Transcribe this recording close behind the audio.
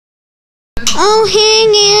Oh, hey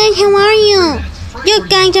guys, how are you? Yo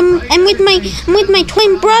guys, I'm with my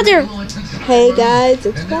twin brother. Hey guys,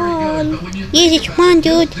 it's Juan. Yes, it's Juan,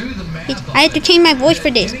 dude. I had to change my voice for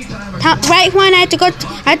this. Right, Juan? I had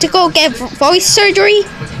to go get voice surgery.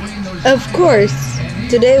 Of course.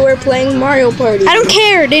 Today we're playing Mario Party. I don't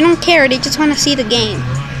care. They don't care. They just want to see the game.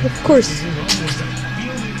 Of course.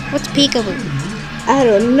 What's peekaboo? I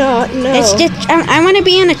do not know. It's just I want to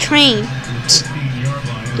be on a train.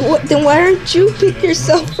 Then why don't you pick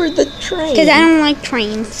yourself for the train? Because I don't like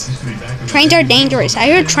trains. Trains are dangerous. I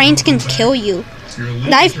heard trains can kill you.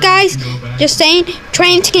 Life, guys, just saying,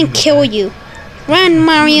 trains can kill you. Run,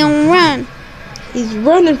 Mario, run. He's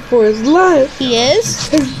running for his life. He is?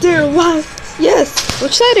 His dear life. Yes.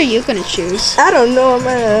 Which side are you gonna choose? I don't know. I'm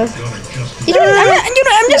going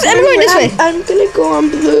this way. I'm gonna go on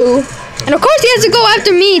blue. And of course he has to go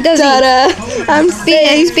after me, doesn't he? Ta-da! I'm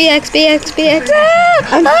safe. BX.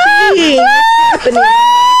 I'm seeing what's happening.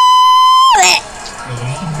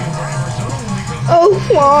 Oh,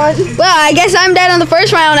 Juan. Well, I guess I'm dead on the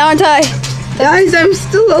first round, aren't I? Guys, I'm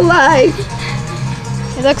still alive.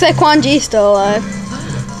 It looks like Quan G's still alive.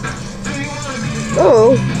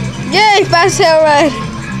 Oh. Yay, fast tail ride.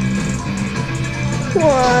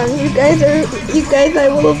 Juan, you guys, I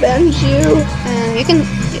will avenge you. And you can...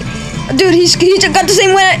 Dude, he just got the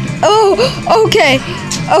same way. Oh, okay.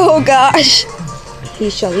 Oh, gosh. He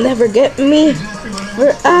shall never get me,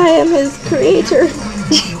 for I am his creator.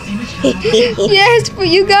 Yes, but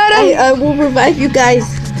you got him. I will revive you guys.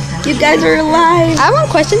 You guys are alive. I have one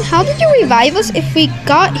question. How did you revive us if we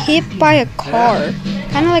got hit by a car?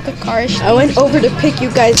 Kind of like a car. I went over to pick you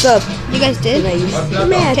guys up. You guys did? And I used the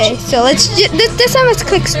match. Okay, so this time let's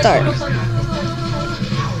click start.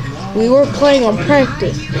 We were playing on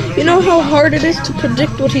practice. You know how hard it is to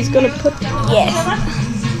predict what he's gonna put? Yes.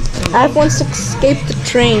 I have once escaped the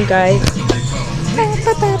train, guys. I'm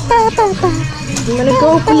gonna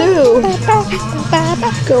go blue.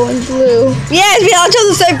 Going blue. Yes, we all chose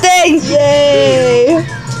the same thing. Yay!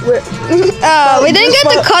 We didn't get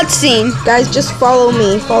the cutscene. Guys, just follow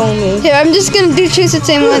me. Follow me. Here, I'm just gonna choose the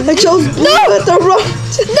same one. I chose blue at the wrong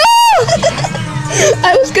time. No!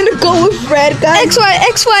 I was gonna go with red, guys. X, Y,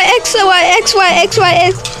 X, Y, X, Y, X, Y, X, Y,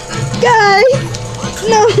 X. Guys!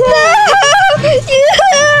 No!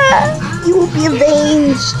 Yeah! You will be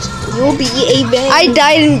avenged. You will be avenged. I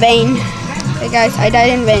died in vain. Hey guys, I died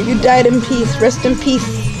in vain. You died in peace. Rest in peace,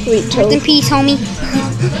 sweet Toad. Rest in peace, homie.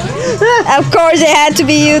 Of course it had to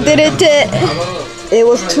be you, didn't it? It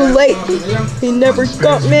was too late. He never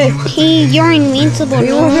got me. Hey, you're invincible.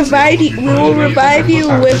 We will revive you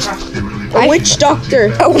with a witch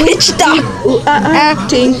doctor. A witch doctor.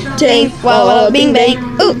 Ting ting, walla walla bing bang.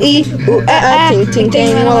 Ooh ee, ooh ting ting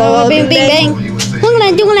ting, walla walla bing bang.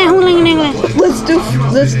 Let's do.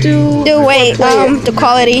 Wait, the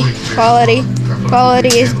quality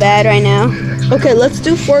is bad right now. Okay, let's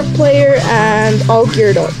do 4-player and all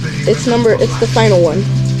geared up. It's the final one.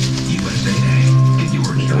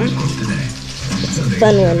 It's a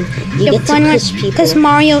fun one. You get to push people. Because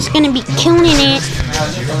Mario's gonna be killing it.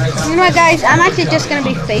 You know what, guys? I'm actually just gonna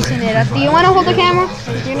be facing it up. Do you want to hold the camera?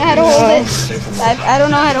 Do you know how to hold it? I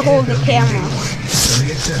don't know how to hold the camera.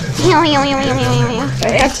 I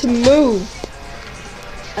have to move.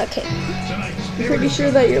 Okay. I'm pretty sure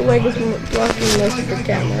that your leg is blocking most of the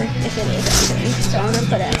camera. If it is, actually. So I'm gonna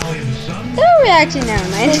put it. Oh, actually, never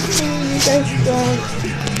mind. You guys don't.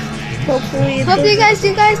 Hopefully,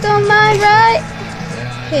 you guys don't mind, right?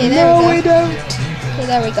 Okay, there we go. No, we don't. Okay,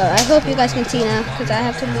 there we go. I hope you guys can see now, because I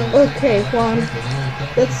have to move. Okay, Juan.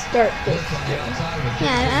 Let's start this.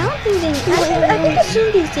 Yeah, I don't think I think I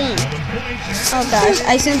zoomed these in. Oh gosh,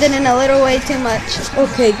 I zoomed in a little way too much.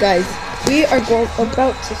 Okay, guys. We are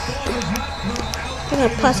about to start. I'm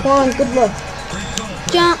gonna pass Juan. Good luck.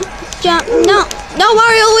 Jump. No,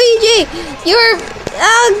 Mario Luigi. You're.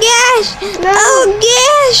 Oh gosh. No. Oh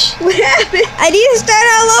gosh. What happened? I need to start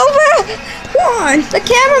all over. Juan. The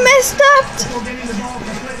camera messed up.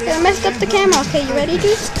 I messed up the camera. Okay, you ready,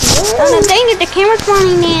 dude? No. Oh no, dang it, the camera's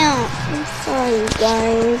running now. I'm sorry,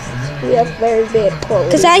 guys. We have very bad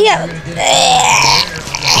quality. Cause I have.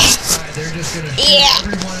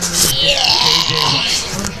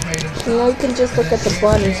 You know, you can just look at the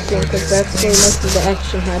bottom screen because that's where most of the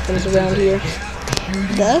action happens around here.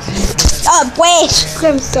 Does? Oh, wait!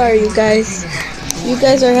 I'm sorry, you guys. You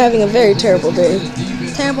guys are having a very terrible day.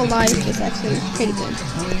 Terrible life is actually pretty good.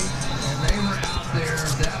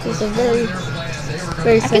 It's a very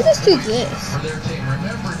I can just do this.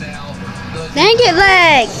 Dang it,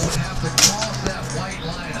 leg!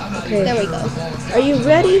 Okay. There we go. Are you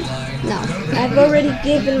ready? No. I've already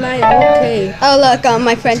given my okay. Oh look,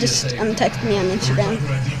 my friend just texted me on Instagram.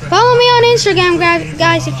 Follow me on Instagram,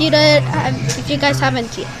 guys, if you guys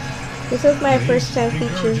haven't yet. This is my first time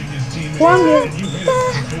featuring Juan.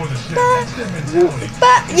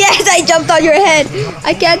 Yes, I jumped on your head.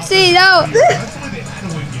 I can't see, no.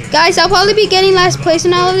 Guys, I'll probably be getting last place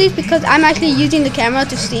in all of these because I'm actually using the camera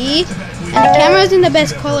to see. And the camera isn't the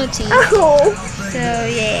best quality. Ow. So,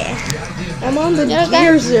 yeah. I'm on the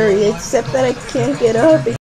gears area, except that I can't get up.